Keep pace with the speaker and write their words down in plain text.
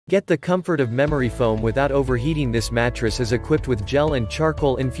Get the comfort of memory foam without overheating. This mattress is equipped with gel and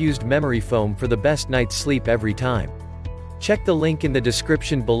charcoal infused memory foam for the best night's sleep every time. Check the link in the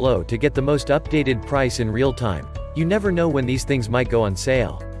description below to get the most updated price in real time. You never know when these things might go on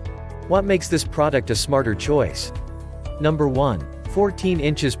sale. What makes this product a smarter choice? Number 1. 14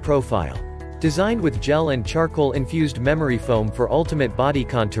 inches profile. Designed with gel and charcoal infused memory foam for ultimate body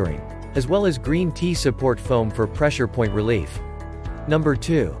contouring, as well as green tea support foam for pressure point relief. Number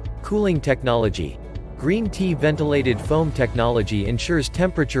 2. Cooling technology. Green tea ventilated foam technology ensures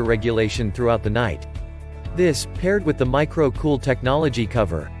temperature regulation throughout the night. This, paired with the micro-cool technology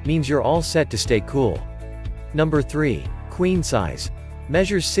cover, means you're all set to stay cool. Number 3. Queen size.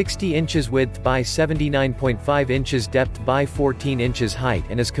 Measures 60 inches width by 79.5 inches depth by 14 inches height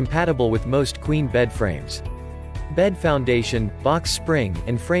and is compatible with most queen bed frames. Bed foundation, box spring,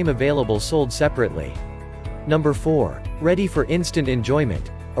 and frame available, sold separately. Number 4. Ready for instant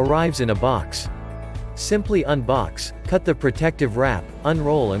enjoyment. Arrives in a box. Simply unbox, cut the protective wrap,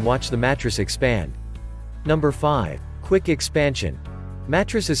 unroll and watch the mattress expand. Number 5. Quick expansion.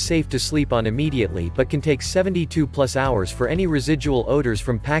 Mattress is safe to sleep on immediately but can take 72+ hours for any residual odors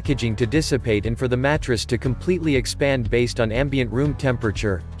from packaging to dissipate and for the mattress to completely expand based on ambient room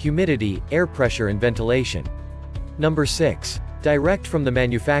temperature, humidity, air pressure and ventilation. Number 6. Direct from the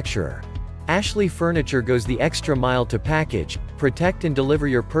manufacturer. Ashley Furniture goes the extra mile to package, protect and deliver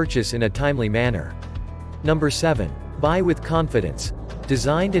your purchase in a timely manner. Number 7. Buy with confidence.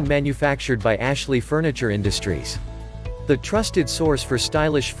 Designed and manufactured by Ashley Furniture Industries. The trusted source for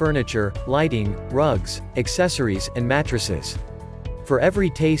stylish furniture, lighting, rugs, accessories, and mattresses. For every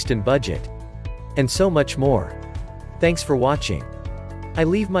taste and budget. And so much more. Thanks for watching. I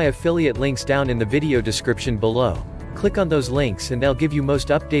leave my affiliate links down in the video description below. Click on those links and they'll give you most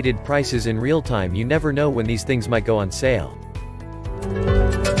updated prices in real time. You never know when these things might go on sale.